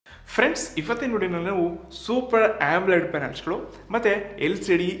Friends, ಇವತ್ತಿನ ವಿಡಿಯೋನ ನಾವು ಸೂಪರ್ ಆಮ್ಲೆಡ್ ಪ್ಯಾನಲ್ಸ್ಗಳು ಮತ್ತು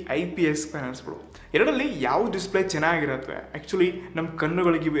LCD IPS ಪ್ಯಾನಲ್ಸ್ಗಳು ಎರಡರಲ್ಲಿ ಯಾವ ಡಿಸ್ಪ್ಲೇ ಚೆನ್ನಾಗಿರುತ್ತೆ, ಆ್ಯಕ್ಚುಲಿ ನಮ್ಮ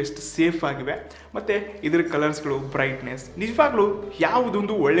ಕಣ್ಣುಗಳಿಗೆ ಇವು ಎಷ್ಟು ಸೇಫ್ ಆಗಿವೆ ಮತ್ತು ಇದರ ಕಲರ್ಸ್ಗಳು, ಬ್ರೈಟ್ನೆಸ್, ನಿಜವಾಗ್ಲೂ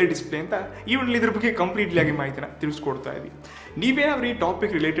ಯಾವುದೊಂದು ಒಳ್ಳೆ ಡಿಸ್ಪ್ಲೇ ಅಂತ ಈ ವಿಡಿಯೋಲಿ ಇದ್ರ ಬಗ್ಗೆ ಕಂಪ್ಲೀಟ್ಲಿ ಆಗಿ ಮಾಹಿತಿನ ತಿಳಿಸ್ಕೊಡ್ತಾ ಇದ್ದೀವಿ. ನೀವೇನಾದ್ರೂ ಈ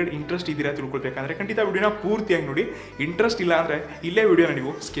ಟಾಪಿಕ್ ರಿಲೇಟೆಡ್ ಇಂಟ್ರೆಸ್ಟ್ ಇದ್ದೀರಾ ತಿಳ್ಕೊಳ್ಬೇಕಂದ್ರೆ ಖಂಡಿತ ವಿಡಿಯೋನ ಪೂರ್ತಿಯಾಗಿ ನೋಡಿ. ಇಂಟ್ರೆಸ್ಟ್ ಇಲ್ಲ ಅಂದರೆ ಇಲ್ಲೇ ವಿಡಿಯೋನ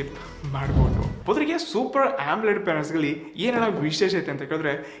ನೀವು ಸ್ಕಿಪ್ ಮಾಡ್ಬೋದು. ಮೊದಲಿಗೆ ಸೂಪರ್ ಆಮ್ಲೆಡ್ ಪ್ಯಾನಲ್ಸ್ಗಳಲ್ಲಿ ಏನೆಲ್ಲ ವಿಶೇಷತೆ ಅಂತ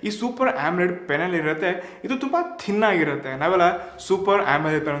ಹೇಳಿದ್ರೆ, ಈ ಸೂಪರ್ ಆಮ್ಲೆಡ್ ಪ್ಯಾನಲ್ ಇರುತ್ತೆ, ಇದು ತುಂಬ ಥಿನ್ ಆಗಿರುತ್ತೆ. ನಾವೆಲ್ಲ ಸೂಪರ್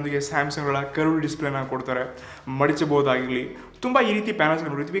ಆಮ್ಲೆಡ್ ಪ್ಯಾನಲ್ಗೆ ಸ್ಯಾಮ್ಸಂಗ್ಗಳ ಕರ್ವ್ ಡಿಸ್ಪ್ಲೇನ ಕೊಡ್ತಾರೆ, ಮಡಚಬಹುದಾಗಿರಲಿ, ತುಂಬ ಈ ರೀತಿ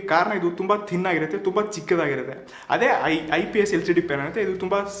ಪ್ಯಾನಲ್ಸ್ಗಳು ನೋಡ್ತೀವಿ. ಕಾರಣ ಇದು ತುಂಬ ಥಿನ್ ಆಗಿರುತ್ತೆ, ತುಂಬ ಚಿಕ್ಕದಾಗಿರುತ್ತೆ. ಅದೇ IPS LCD ಪ್ಯಾನಲ್ ಅಂತ ಇದು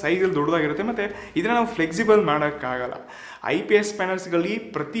ತುಂಬ ಸೈಜಲ್ಲಿ ದೊಡ್ಡದಾಗಿರುತ್ತೆ ಮತ್ತು ಇದನ್ನು ನಾವು ಫ್ಲೆಕ್ಸಿಬಲ್ ಮಾಡೋಕ್ಕಾಗಲ್ಲ. IPS ಪ್ಯಾನಲ್ಸ್ಗಳಲ್ಲಿ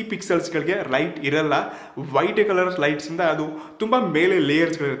ಪ್ರತಿ ಪಿಕ್ಸಲ್ಸ್ಗಳಿಗೆ ಲೈಟ್ ಇರಲ್ಲ, ವೈಟ್ ಕಲರ್ ಲೈಟ್ಸಿಂದ ಅದು ತುಂಬ ಮೇಲೆ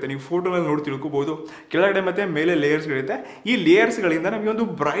ಲೇಯರ್ಸ್ಗಳಿರುತ್ತೆ. ನೀವು ಫೋಟೋನಲ್ಲಿ ನೋಡಿ ತಿಳ್ಕೊಬೋದು, ಕೆಳಗಡೆ ಮತ್ತು ಮೇಲೆ ಲೇಯರ್ಸ್ಗಳಿರುತ್ತೆ. ಈ ಲೇಯರ್ಸ್ಗಳಿಂದ ನಮಗೆ ಒಂದು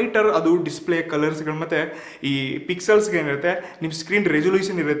ಬ್ರೈಟರ್ ಅದು ಡಿಸ್ಪ್ಲೇ ಕಲರ್ಸ್ಗಳು ಮತ್ತು ಈ ಪಿಕ್ಸಲ್ಸ್ಗೆ ಏನಿರುತ್ತೆ, ನಿಮ್ಮ ಸ್ಕ್ರೀನ್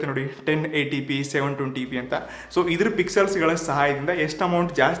ರೆಸೊಲ್ಯೂಷನ್ ಇರುತ್ತೆ ನೋಡಿ, 1080p 720p ಅಂತ. ಸೊ ಇದ್ರ ಪಿಕ್ಸಲ್ಸ್ಗಳ ಸಹಾಯದಿಂದ ಎಷ್ಟು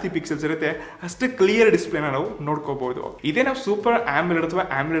ಅಮೌಂಟ್ ಜಾಸ್ತಿ ಪಿಕ್ಸಲ್ಸ್ ಇರುತ್ತೆ ಅಷ್ಟು ಕ್ಲಿಯರ್ ಡಿಸ್ಪ್ಲೇನ ನಾವು ನೋಡ್ಕೋಬಹುದು. ಇದೇ ನಾವು ಸೂಪರ್ ಆಮ್ಲೆಡ್ ಅಥವಾ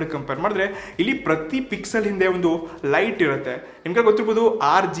ಆಮ್ಲೆಡ್ ಕಂಪೇರ್ ಮಾಡಿದ್ರೆ ಇಲ್ಲಿ ಪ್ರತಿ ಪಿಕ್ಸಲ್ ಹಿಂದೆ ಒಂದು ಲೈಟ್ ಇರುತ್ತೆ. ನಿಮ್ಗೆ ಗೊತ್ತಿರ್ಬೋದು,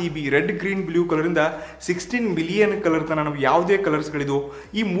 RGB red, green, blue colour ಇಂದ 16 ಮಿಲಿಯನ್ ಕಲರ್ ತನ ನಾವು ಯಾವುದೇ ಕಲರ್ಸ್ಗಳಿದು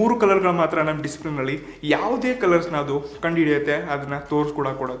ಈ 3 ಕಲರ್ಗಳು ಮಾತ್ರ ನಮ್ಮ ಡಿಸ್ಪ್ಲೇನಲ್ಲಿ ಯಾವುದೇ ಕಲರ್ಸ್ನ ಅದು ಕಂಡುಹಿಡಿಯುತ್ತೆ, ಅದನ್ನ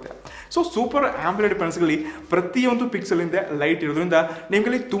ತೋರಿಸ್ಕೊಡುತ್ತೆ. ಸೊ ಸೂಪರ್ ಆಮ್ಲೆಡ್ ಪ್ಯಾನಲ್ಸ್ಗಳಲ್ಲಿ ಪ್ರತಿಯೊಂದು ಪಿಕ್ಸಲ್ ಹಿಂದೆ ಲೈಟ್ ಇರೋದ್ರಿಂದ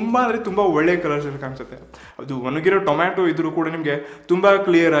ನಿಮ್ಗೆ ತುಂಬ ಅಂದರೆ ತುಂಬ ಒಳ್ಳೆ ಕಲರ್ಸ್ ಕಾಣಿಸುತ್ತೆ. ಅದು ಒಣಗಿರೋ ಟೊಮ್ಯಾಟೊ ಇದ್ರೂ ಕೂಡ ನಿಮಗೆ ತುಂಬ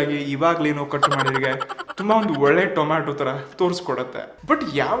ಕ್ಲಿಯರ್ ಆಗಿ ಇವಾಗಲೇನೋ ಕಟ್ ಮಾಡಿದ್ರೆ ತುಂಬ ಒಂದು ಒಳ್ಳೆ ಟೊಮ್ಯಾಟೊ ಥರ ತೋರಿಸ್ಕೊಡುತ್ತೆ. ಬಟ್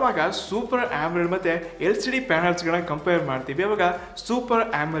ಯಾವಾಗ ಸೂಪರ್ ಆಮ್ಲೆಡ್ ಮತ್ತು LCD ಪ್ಯಾನಲ್ಸ್ಗಳನ್ನ ಕಂಪೇರ್ ಮಾಡ್ತೀವಿ, ಅವಾಗ ಸೂಪರ್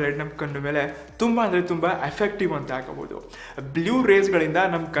ಆಮ್ಲೆಡ್ ನಮ್ಮ ಕಣ್ಣು ಮೇಲೆ ತುಂಬ ಅಂದರೆ ತುಂಬ ಎಫೆಕ್ಟಿವ್ ಅಂತ ಹಾಕಬಹುದು. ಬ್ಲೂ ರೇಸ್ಗಳಿಂದ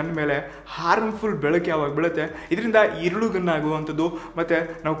ನಮ್ಮ ಕಣ್ಣು ಮೇಲೆ ಹಾರ್ಮ್ಫುಲ್ ಬೆಳಕು ಯಾವಾಗ ಬೀಳುತ್ತೆ, ಇದರಿಂದ ಇರುಳುಗನ್ನಾಗುವಂಥದ್ದು ಮತ್ತು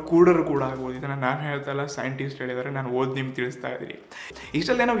ನಾವು ಕೂಡರು ಕೂಡ ಆಗ್ಬೋದು. ಇದನ್ನು ನಾನು ಹೇಳ್ತಾ ಇಲ್ಲ, ಸೈಂಟಿಸ್ಟ್ ಹೇಳಿದ್ದಾರೆ, ನಾನು ಓದಿ ನಿಮ್ಗೆ ತಿಳಿಸ್ತಾ ಇದ್ದೀನಿ.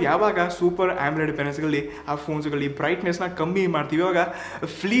 ಇಷ್ಟಲ್ಲದೆ ನಾವು ಯಾವಾಗ ಸೂಪರ್ ಆಮ್ಲೆಡ್ ಪ್ಯಾನಲ್ಸ್ಗಳಲ್ಲಿ ಆ ಫೋನ್ಸ್ಗಳಲ್ಲಿ ಬ್ರೈಟ್ನೆಸ್ನ ಕಮ್ಮಿ ಮಾಡ್ತೀವಿ, ಇವಾಗ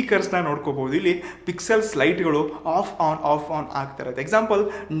ಫ್ಲೀಕರ್ಸ್ನ ನೋಡ್ಕೋಬಹುದು. ಇಲ್ಲಿ ಪಿಕ್ಸಲ್ಸ್ ಲೈಟ್ಗಳು ಆಫ್ ಆನ್ ಆಗ್ತಾ ಇರುತ್ತೆ. ಎಕ್ಸಾಂಪಲ್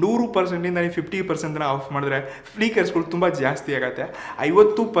 100% ಇಂದ 50% ಆಫ್ ಮಾಡಿದ್ರೆ ಫ್ಲೀಕರ್ಸ್ಗಳು ತುಂಬ ಜಾಸ್ತಿ ಆಗುತ್ತೆ.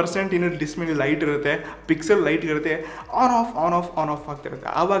 50% ಇನ್ನು ಡಿಸ್ಪ್ಲೇ ಲೈಟ್ ಇರುತ್ತೆ, ಪಿಕ್ಸಲ್ ಲೈಟ್ ಇರುತ್ತೆ, ಆನ್ ಆಫ್ ಆಗ್ತಿರುತ್ತೆ.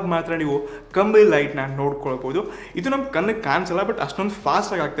 ಆವಾಗ ಮಾತ್ರ ನೀವು ಕಮ್ಮಿ ಲೈಟ್ನ ನೋಡ್ಕೊಳ್ಬೋದು. ಇದು ನಮ್ಮ ಕಣ್ಣಿಗೆ ಕಾಣಿಸಲ್ಲ, ಬಟ್ ಅಷ್ಟೊಂದು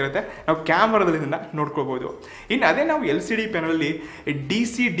ಫಾಸ್ಟಾಗಿ ಆಗ್ತಿರುತ್ತೆ. ನಾವು ಕ್ಯಾಮ್ರಾದಲ್ಲಿ ಇದನ್ನು ನೋಡ್ಕೊಳ್ಬೋದು. ಇನ್ನು ಅದೇ ನಾವು LCD ಪ್ಯಾನಲ್ಲಿ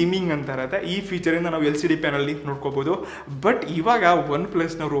DC ಡಿಮ್ಮಿಂಗ್ ಅಂತ ಇರುತ್ತೆ. ಈ ಫೀಚರಿಂದ ನಾವು LCD ಪ್ಯಾನಲ್ಲಿ ನೋಡ್ಕೋಬಹುದು. ಬಟ್ ಇವಾಗ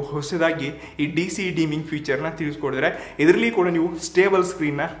OnePlusನವರು ಹೊಸದಾಗಿ ಈ DC ಡಿಮ್ಮಿಂಗ್ ಫೀಚರ್ನ ತಿಳಿಸ್ಕೊಡಿದ್ರೆ ಇದರಲ್ಲಿ ಕೂಡ ನೀವು ಸ್ಟೇಬಲ್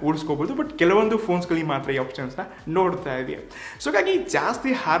ಸ್ಕ್ರೀನ್ನ ಓಡಿಸ್ಕೋಬಹುದು. ಬಟ್ ಕೆಲವೊಂದು ಫೋನ್ಸ್ಗಳಿಗೆ ಮಾತ್ರ ಈ ಆಪ್ಷನ್ಸ್ನ ನೋಡ್ತಾ ಇದ್ದೀವಿ. ಸೊ ಹಾಗಾಗಿ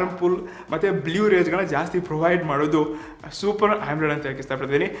ಜಾಸ್ತಿ ಹಾರ್ಮ್ಫುಲ್ ಮತ್ತು ಬ್ಲೂ ರೇಸ್ಗಳನ್ನ ಜಾಸ್ತಿ ಪ್ರೊವೈಡ್ ಮಾಡೋದು ಸೂಪರ್ ಆಮ್ಲೆಡ್ ಅಂತ ಹೇಳಕ್ಕೆ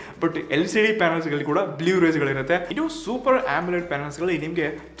ಇಷ್ಟಪಡ್ತೀನಿ. ಬಟ್ LCD ಪ್ಯಾನಲ್ಸ್ಗಳಲ್ಲಿ ಕೂಡ ಬ್ಲೂ ರೇಸ್ಗಳಿರುತ್ತೆ. ಇದು ಸೂಪರ್ ಆಮ್ಲೆಡ್ ಪ್ಯಾನಲ್ಸ್ಗಳಲ್ಲಿ ನಿಮಗೆ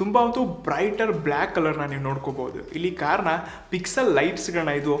ತುಂಬ ಒಂದು ಬ್ರೈಟರ್ ಬ್ಲ್ಯಾಕ್ ಕಲರ್ನ ನೀವು ನೋಡ್ಕೋಬಹುದು. ಇಲ್ಲಿ ಕಾರಣ ಪಿಕ್ಸಲ್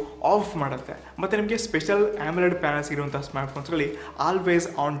ಲೈಟ್ಸ್ಗಳನ್ನ ಇದು ಆಫ್ ಮಾಡುತ್ತೆ. ಮತ್ತು ನಿಮಗೆ ಸ್ಪೆಷಲ್ ಆಮ್ಲೆಡ್ ಪ್ಯಾನಲ್ಸ್ ಇರುವಂಥ ಸ್ಮಾರ್ಟ್ಫೋನ್ಸ್ಗಳಲ್ಲಿ ಆಲ್ವೇಸ್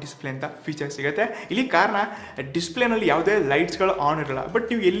ಆನ್ ಡಿಸ್ಪ್ಲೇ ಅಂತ ಫೀಚರ್ ಸಿಗುತ್ತೆ. ಇಲ್ಲಿ ಕಾರಣ ಡಿಸ್ಪ್ಲೇನಲ್ಲಿ ಯಾವುದೇ ಲೈಟ್ಸ್ಗಳು ಆನ್ ಇರಲ್ಲ, ಬಟ್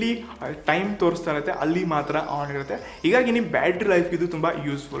ನೀವು ಎಲ್ಲಿ ಟೈಮ್ ತೋರಿಸ್ತಾ ಇರುತ್ತೆ ಅಲ್ಲಿ ಮಾತ್ರ ಆನ್ ಇರುತ್ತೆ. ಹೀಗಾಗಿ ನಿಮ್ಮ ಬ್ಯಾಟ್ರಿ ಲೈಫ್ಗೆ ಇದು ತುಂಬ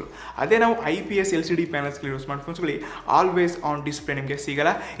ಯೂಸ್ಫುಲ್. ಅದೇ ನಾವು IPS LCD ಪ್ಯಾನಲ್ಸ್ಗಳಿರೋ ಸ್ಮಾರ್ಟ್ಫೋನ್ಸ್ಗಳಲ್ಲಿ always on display ನಿಮಗೆ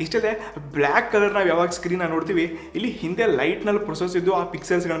ಸಿಗಲ್ಲ. ಇಷ್ಟೇ ಬ್ಲ್ಯಾಕ್ ಕಲರ್ ನಾವು ಯಾವಾಗ ಸ್ಕ್ರೀನ್ನ ನೋಡ್ತೀವಿ, ಇಲ್ಲಿ ಹಿಂದೆ ಲೈಟ್ನಲ್ಲಿ ಪ್ರೊಸೆಸ್ ಇದ್ದು ಆ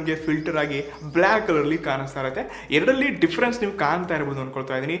ಪಿಕ್ಸಲ್ಸ್ಗಳು ನಮಗೆ ಫಿಲ್ಟರ್ ಆಗಿ ಬ್ಲ್ಯಾಕ್ ಕಲರ್ಲಿ ಕಾಣಿಸ್ತಾ ಇರುತ್ತೆ. ಎರಡರಲ್ಲಿ ಡಿಫ್ರೆನ್ಸ್ ನೀವು ಕಾಣ್ತಾ ಇರ್ಬೋದು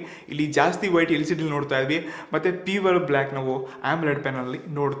ಅನ್ಕೊಳ್ತಾ ಇದ್ದೀನಿ. ಇಲ್ಲಿ ಜಾಸ್ತಿ ವೈಟ್ LCD ನೋಡ್ತಾ ಇದ್ವಿ, ಮತ್ತು ಪ್ಯೂರ್ ಬ್ಲ್ಯಾಕ್ ನಾವು ಆಮ್ಲೆಡ್ ಪ್ಯಾನಲ್ಲಿ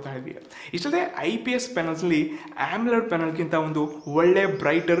ನೋಡ್ತಾ ಇದ್ವಿ. ಇಷ್ಟೇ IPS ಪ್ಯಾನಲ್ಸ್ನಲ್ಲಿ ಆಮ್ಲೆಡ್ ಪ್ಯಾನಲ್ಗಿಂತ ಒಂದು ಒಳ್ಳೆ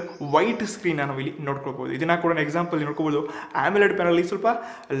ಬ್ರೈಟರ್ ವೈಟ್ ಸ್ಕ್ರೀನ್ ನಾವು ಇಲ್ಲಿ ನೋಡ್ಕೊಳ್ಬೋದು. ಇದನ್ನ ಕೂಡ ಎಕ್ಸಾಂಪಲ್ ನೋಡ್ಕೋಬಹುದು. ಆಮ್ಲೆಡ್ ಪ್ಯಾನಲ್ಲಿ ಸ್ವಲ್ಪ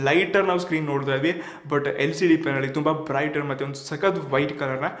ಲೈಟರ್ ನಾವು ಸ್ಕ್ರೀನ್ ನೋಡ್ತಾ ಇದ್ವಿ, ಬಟ್ LCD ಪ್ಯಾನಲ್ಲಿ ತುಂಬ ಬ್ರೈಟರ್ ಮತ್ತು ಒಂದು ಸಖತ್ ವೈಟ್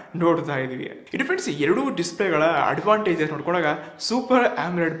ಕಲರ್ನ ನೋಡ್ತಾ ಇದೀವಿ. ಇದು ಫ್ರೆಂಡ್ಸ್, ಎರಡೂ ಡಿಸ್ಪ್ಲೇಗಳ ಅಡ್ವಾಂಟೇಜಸ್ ನೋಡ್ಕೊಂಡಾಗ ಸೂಪರ್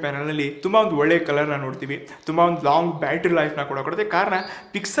ಆಮ್ಲೆಡ್ ಪ್ಯಾನಲ್ನಲ್ಲಿ ತುಂಬ ಒಂದು ಒಳ್ಳೆ ಕಲರ್ನ ನೋಡ್ತೀವಿ, ತುಂಬ ಒಂದು ಲಾಂಗ್ ಬ್ಯಾಟ್ರಿ ಲೈಫ್ನ ಕೂಡ ಕೊಡುತ್ತೆ. ಕಾರಣ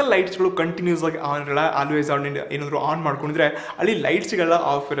ಪಿಕ್ಸಲ್ ಲೈಟ್ಸ್ಗಳು ಕಂಟಿನ್ಯೂಸ್ ಆಗಿ ಆನ್ ಇರಲ್ಲ, ಆಲ್ವೇಸ್ ಆನ್. ಏನಾದರೂ ಆನ್ ಮಾಡ್ಕೊಂಡಿದ್ರೆ ಅಲ್ಲಿ ಲೈಟ್ಸ್ಗೆಲ್ಲ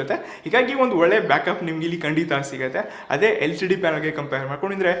ಆಫ್ ಇರುತ್ತೆ. ಹೀಗಾಗಿ ಒಂದು ಒಳ್ಳೆ ಬ್ಯಾಕಪ್ ನಿಮ್ಗೆ ಇಲ್ಲಿ ಖಂಡಿತ ಸಿಗುತ್ತೆ. ಅದೇ LCD ಪ್ಯಾನಲ್ಗೆ ಕಂಪೇರ್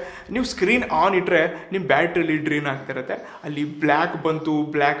ಮಾಡ್ಕೊಂಡಿದ್ರೆ ನೀವು ಸ್ಕ್ರೀನ್ ಆನ್ ಇಟ್ಟರೆ ನಿಮ್ಮ ಬ್ಯಾಟ್ರಿಲಿ ಡ್ರೈನ್ ಆಗ್ತಿರುತ್ತೆ. ಅಲ್ಲಿ ಬ್ಲ್ಯಾಕ್ ಬಂತು,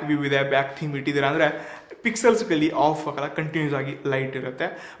 ಬ್ಲ್ಯಾಕ್ ವ್ಯೂ ಇದೆ, ಬ್ಲ್ಯಾಕ್ ಥೀಮ್ ಇಟ್ಟಿದ್ದೀರಾ ಅಂದರೆ ಪಿಕ್ಸಲ್ಸ್ಗಳಲ್ಲಿ ಆಫ್ ಆಗಲ್ಲ, ಕಂಟಿನ್ಯೂಸ್ ಆಗಿ ಲೈಟ್ ಇರುತ್ತೆ.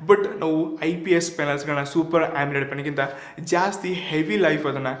 ಬಟ್ ನಾವು IPS ಪ್ಯಾನಲ್ಸ್ಗಳನ್ನ ಸೂಪರ್ ಆಮ್ಲೆಡ್ ಪ್ಯಾನಲ್ಗಿಂತ ಜಾಸ್ತಿ ಹೆವಿ ಲೈಫ್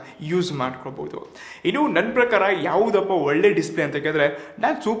ಅದನ್ನು ಯೂಸ್ ಮಾಡ್ಕೊಳ್ಬೋದು. ಇನ್ನು ನನ್ನ ಪ್ರಕಾರ ಯಾವುದಪ್ಪ ಒಳ್ಳೆ ಡಿಸ್ಪ್ಲೇ ಅಂತ ಕೇಳಿದ್ರೆ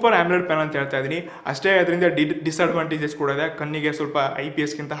ನಾನು ಸೂಪರ್ ಆಮ್ಲೆಡ್ ಪ್ಯಾನಲ್ ಅಂತ ಹೇಳ್ತಾ ಇದ್ದೀನಿ. ಅಷ್ಟೇ ಅದರಿಂದ ಡಿಸ್ಅಡ್ವಾಂಟೇಜಸ್ ಕೂಡ ಇದೆ. ಕಣ್ಣಿಗೆ ಸ್ವಲ್ಪ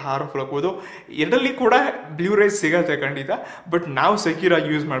IPSಗಿಂತ ಹಾರ್ಮ್ಫುಲ್ ಆಗ್ಬೋದು. ಎರಡಲ್ಲಿ ಕೂಡ ಬ್ಲೂ ರೇಸ್ ಸಿಗುತ್ತೆ ಖಂಡಿತ, ಬಟ್ ನಾವು ಸೆಕ್ಯೂರ್ ಆಗಿ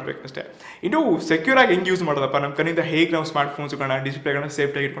ಯೂಸ್ ಮಾಡಬೇಕಷ್ಟೇ. ಇನ್ನು ಸೆಕ್ಯೂರ್ ಆಗಿ ಹೆಂಗೆ ಯೂಸ್ ಮಾಡೋದಪ್ಪ, ನಮ್ಮ ಕಣ್ಣಿಂದ ಹೇಗೆ ನಾವು ಸ್ಮಾರ್ಟ್ ಫೋನ್ಸ್ಗಳನ್ನ ಡಿಸ್ಪ್ಲೇಗಳನ್ನ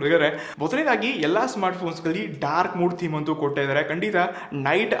ಸೇಫ್ಟಿಯಾಗಿ ಇಟ್ಕೊಂಡಿದ್ದಾರೆ. ಮೊದಲನೇದಾಗಿ ಎಲ್ಲ ಸ್ಮಾರ್ಟ್ ಫೋನ್ಸ್ಗಳಲ್ಲಿ ಡಾರ್ಕ್ ಮೂಡ್ ಥೀಮ್ ಅಂತೂ ಕೊಡ್ತಾ ಇದ್ದಾರೆ. ಖಂಡಿತ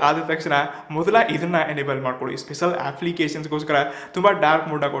ನೈಟ್ ಆದ ತಕ್ಷಣ ಮೊದಲ ಇದನ್ನ ಎನೇಬಲ್ ಮಾಡ್ಕೊಳ್ಳಿ. ಸ್ಪೆಷಲ್ ಅಪ್ಲಿಕೇಶನ್ಸ್ಗೋಸ್ಕರ ತುಂಬ ಡಾರ್ಕ್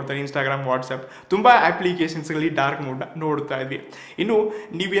ಮೂಡ್ನ ಕೊಡ್ತಾರೆ. ಇನ್ಸ್ಟಾಗ್ರಾಮ್, ವಾಟ್ಸಪ್ ತುಂಬ ಅಪ್ಲಿಕೇಶನ್ಸ್ಗಳಲ್ಲಿ ಡಾರ್ಕ್ ಮೂಡ್ನ ನೋಡ್ತಾ ಇದ್ವಿ. ಇನ್ನು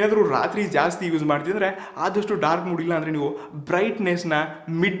ನೀವೇನಾದರೂ ರಾತ್ರಿ ಜಾಸ್ತಿ ಯೂಸ್ ಮಾಡ್ತಿದ್ರೆ ಆದಷ್ಟು ಡಾರ್ಕ್ ಮೂಡ್ ಇಲ್ಲ ಅಂದರೆ ನೀವು ಬ್ರೈಟ್ನೆಸ್ನ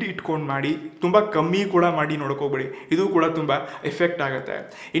ಮಿಡ್ ಇಟ್ಕೊಂಡು ಮಾಡಿ, ತುಂಬ ಕಮ್ಮಿ ಕೂಡ ಮಾಡಿ ನೋಡ್ಕೋಬೇಡಿ. ಇದು ಕೂಡ ತುಂಬ ಎಫೆಕ್ಟ್ ಆಗುತ್ತೆ.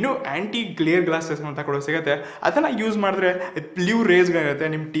 ಇನ್ನು ಆ್ಯಂಟಿ ಗ್ಲೇರ್ ಗ್ಲಾಸಸ್ ಅಂತ ಕೂಡ ಸಿಗುತ್ತೆ. ಅದನ್ನು ಯೂಸ್ ಮಾಡಿದ್ರೆ ಬ್ಲೂ ರೇಸ್ಗಳಿರುತ್ತೆ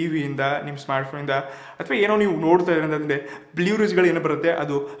ನಿಮ್ಮ ಟಿ ವಿಯಿಂದ, ನಿಮ್ಮ ಸ್ಮಾರ್ಟ್ಫೋನಿಂದ ಅಥವಾ ಏನೋ ನೀವು ನೋಡ್ತಾ ಇರೋದಂದ್ರೆ ಬ್ಲೂ ರೇಸ್ಗಳು ಏನು ಬರುತ್ತೆ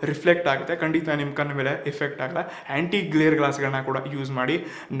ಅದು ರಿಫ್ಲೆಕ್ಟ್ ಆಗುತ್ತೆ. ಖಂಡಿತ ನಿಮ್ಮ ಕಣ್ಣ ಮೇಲೆ ಎಫೆಕ್ಟ್ ಆಗಲ್ಲ. ಆ್ಯಂಟಿ ಗ್ಲೇರ್ ಗ್ಲಾಸ್ಗಳನ್ನ ಕೂಡ ಯೂಸ್ ಮಾಡಿ.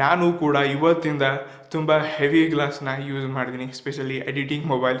 ನಾನು ಕೂಡ ಇವತ್ತಿಂದ ತುಂಬ ಹೆವಿ ಗ್ಲಾಸ್ನ ಯೂಸ್ ಮಾಡಿದ್ದೀನಿ, ಸ್ಪೆಷಲಿ ಎಡಿಟಿಂಗ್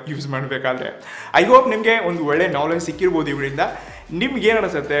ಮೊಬೈಲ್ ಯೂಸ್ ಮಾಡಬೇಕಾದ್ರೆ. ಐ ಹೋಪ್ ನಿಮಗೆ ಒಂದು ಒಳ್ಳೆ ನಾಲೆಜ್ ಸಿಕ್ಕಿರ್ಬೋದು ಈ ವಿಡಿಯೋದಿಂದ. ನಿಮ್ಗೆ ಏನು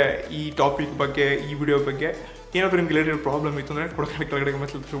ಅನಿಸುತ್ತೆ ಈ ಟಾಪಿಕ್ ಬಗ್ಗೆ, ಈ ವಿಡಿಯೋ ಬಗ್ಗೆ? ಏನಾದರೂ ನಿಮ್ಗೆ ರಿಲೇಟೆಡ್ ಪ್ರಾಬ್ಲಮ್ ಇತ್ತು ಅಂದರೆ ಕೆಳಗಡೆ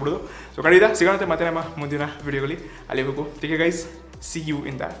ಮೆಸೇಜ್ ತಿಳಿಸ್ಬಿಡೋದು. ಸೊ ಖಂಡಿತ ಸಿಗೋಣ ಮತ್ತೆ ನಮ್ಮ ಮುಂದಿನ ವಿಡಿಯೋಗಳಲ್ಲಿ. ಅಲ್ಲಿವರೆಗೂ take care guys, C you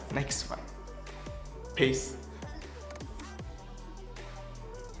in the next one. Peace.